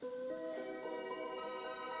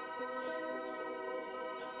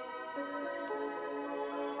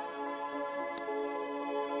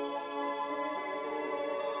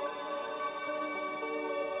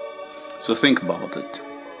So think about it.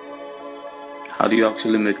 How do you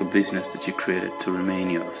actually make a business that you created to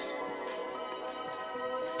remain yours?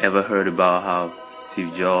 Ever heard about how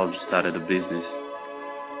Steve Jobs started a business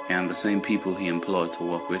and the same people he employed to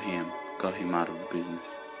work with him got him out of the business?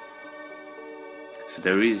 So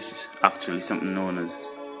there is actually something known as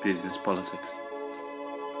business politics.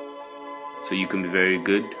 So you can be very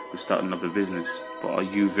good with starting up a business, but are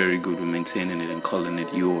you very good with maintaining it and calling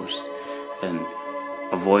it yours and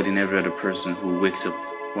avoiding every other person who wakes up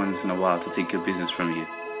once in a while to take your business from you?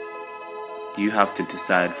 You have to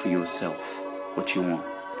decide for yourself what you want.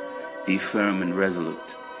 Be firm and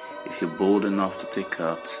resolute. If you're bold enough to take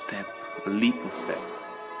a step, a leap of step,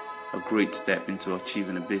 a great step into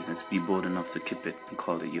achieving a business, be bold enough to keep it and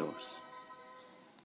call it yours.